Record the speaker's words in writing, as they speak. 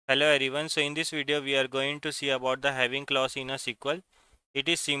Hello everyone. So in this video we are going to see about the having clause in a SQL. It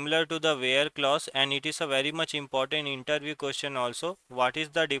is similar to the where clause and it is a very much important interview question also. What is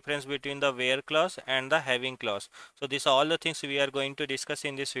the difference between the where clause and the having clause? So these are all the things we are going to discuss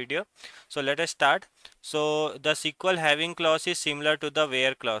in this video. So let us start. So the SQL having clause is similar to the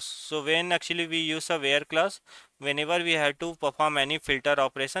where clause. So when actually we use a where clause, whenever we have to perform any filter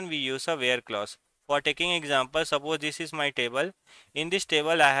operation, we use a where clause. For taking example, suppose this is my table. In this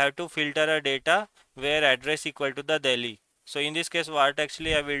table, I have to filter a data where address equal to the Delhi. So in this case, what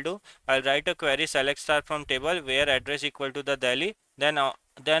actually I will do, I'll write a query select star from table where address equal to the Delhi. Then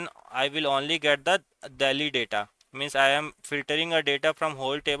I will only get the Delhi data. Means I am filtering a data from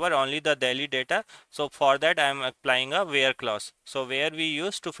whole table, only the Delhi data. So for that I am applying a where clause. So where we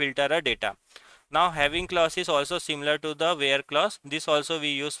use to filter a data. Now having clause is also similar to the where clause. This also we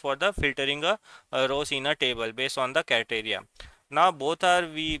use for the filtering a rows in a table based on the criteria. Now both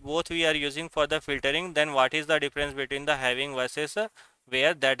we are using for the filtering. Then what is the difference between the having versus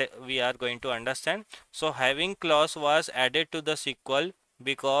where, that we are going to understand. So having clause was added to the SQL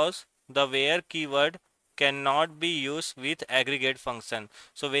because the where keyword cannot be used with aggregate function.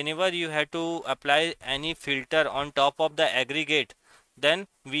 So whenever you have to apply any filter on top of the aggregate, then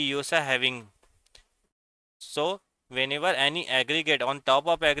we use a having. So whenever any aggregate on top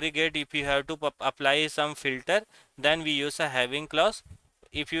of aggregate, if you have to apply some filter, then we use a having clause.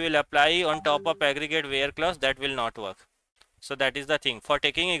 If you will apply on top of aggregate where clause, that will not work. So that is the thing. For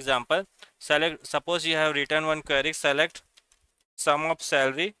taking example, select, suppose you have written one query, select sum of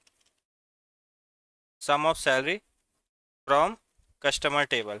salary from customer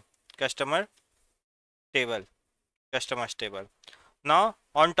table, customer table, customers table. Now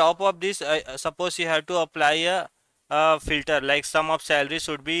on top of this, suppose you have to apply a filter like sum of salary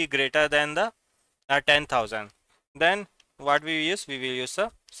should be greater than the 10,000. Then what we use? We will use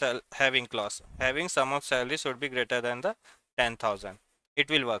a having clause. Having sum of salary should be greater than the 10,000.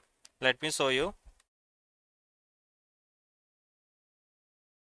 It will work. Let me show you.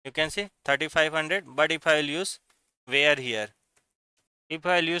 You can see 3,500. But if I will use where here, if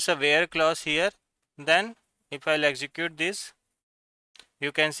I will use a where clause here, then if I will execute this,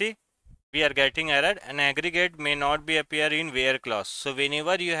 you can see we are getting error. An aggregate may not be appear in where clause. So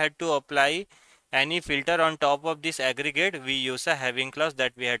whenever you had to apply any filter on top of this aggregate, we use a having clause,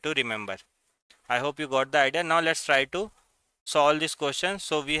 that we have to remember. I hope you got the idea. Now let's try to solve this question.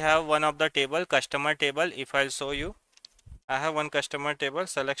 So we have one of the table, customer table. If I'll show you, I have one customer table,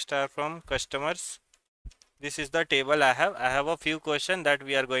 select star from customers. This is the table I have. I have a few questions that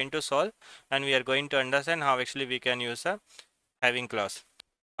we are going to solve, and we are going to understand how actually we can use a having clause.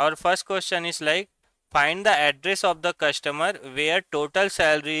 Our first question is like, find the address of the customer where total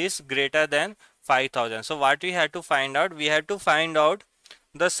salary is greater than 5,000. So what we have to find out? We have to find out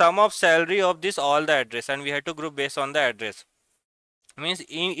the sum of salary of this all the address, and we have to group based on the address. Means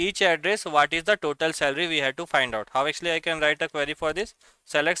in each address what is the total salary we have to find out. How actually I can write a query for this?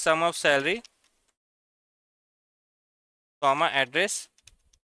 Select sum of salary comma address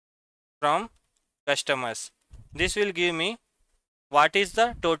from customers. This will give me what is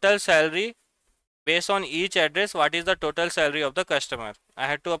the total salary based on each address. What is the total salary of the customer? I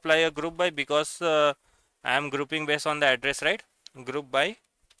had to apply a group by, because I am grouping based on the address, right? Group by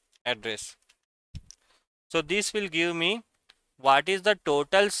address. So this will give me what is the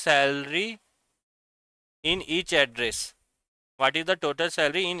total salary in each address. What is the total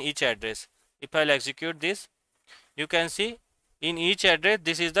salary in each address? If I'll execute this, you can see in each address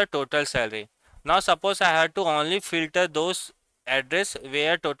this is the total salary. Now suppose I have to only filter those address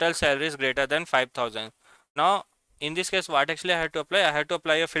where total salary is greater than 5,000. Now in this case what actually I have to apply? I have to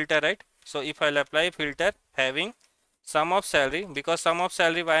apply a filter, right? So if I'll apply filter having sum of salary, because sum of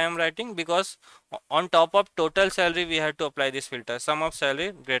salary why I am writing, because on top of total salary we have to apply this filter, sum of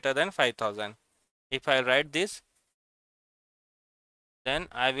salary greater than 5,000. If I write this, then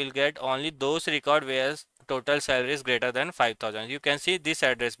I will get only those record where total salary is greater than 5,000. You can see this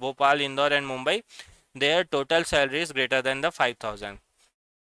address, Bhopal, Indore and Mumbai, their total salary is greater than the 5,000.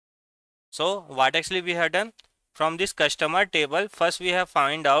 So what actually we have done? From this customer table, first we have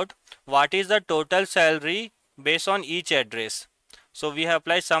find out what is the total salary based on each address. So we have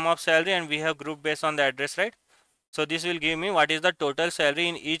applied sum of salary and we have grouped based on the address, right? So this will give me what is the total salary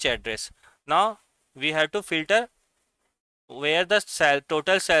in each address. Now we have to filter where the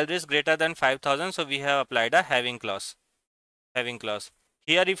total salary is greater than 5,000. So we have applied a having clause. Having clause.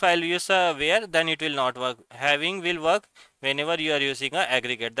 Here if I will use a where, then it will not work. Having will work whenever you are using a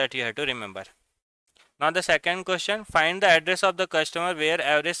aggregate, that you have to remember. Now the second question, find the address of the customer where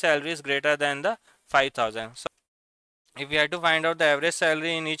average salary is greater than the 5,000. If we have to find out the average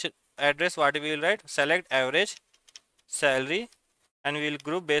salary in each address, what we will write? Select average salary and we will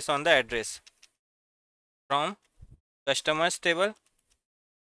group based on the address. From customers table,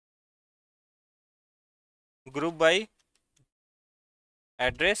 group by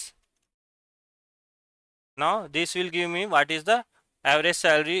address. Now this will give me what is the average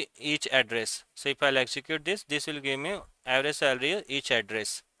salary each address. So if I'll execute this, this will give me average salary each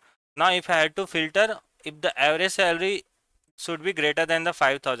address. Now if I had to filter, if the average salary should be greater than the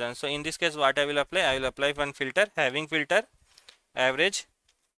 5,000. So in this case, what I will apply? I will apply one filter, having filter average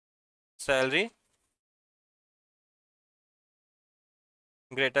salary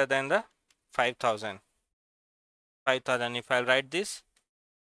greater than the 5,000. 5,000. If I'll write this,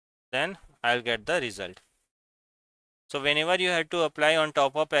 then I'll get the result. So whenever you have to apply on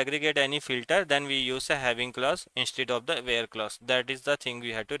top of aggregate any filter, then we use a having clause instead of the where clause. That is the thing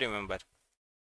we have to remember.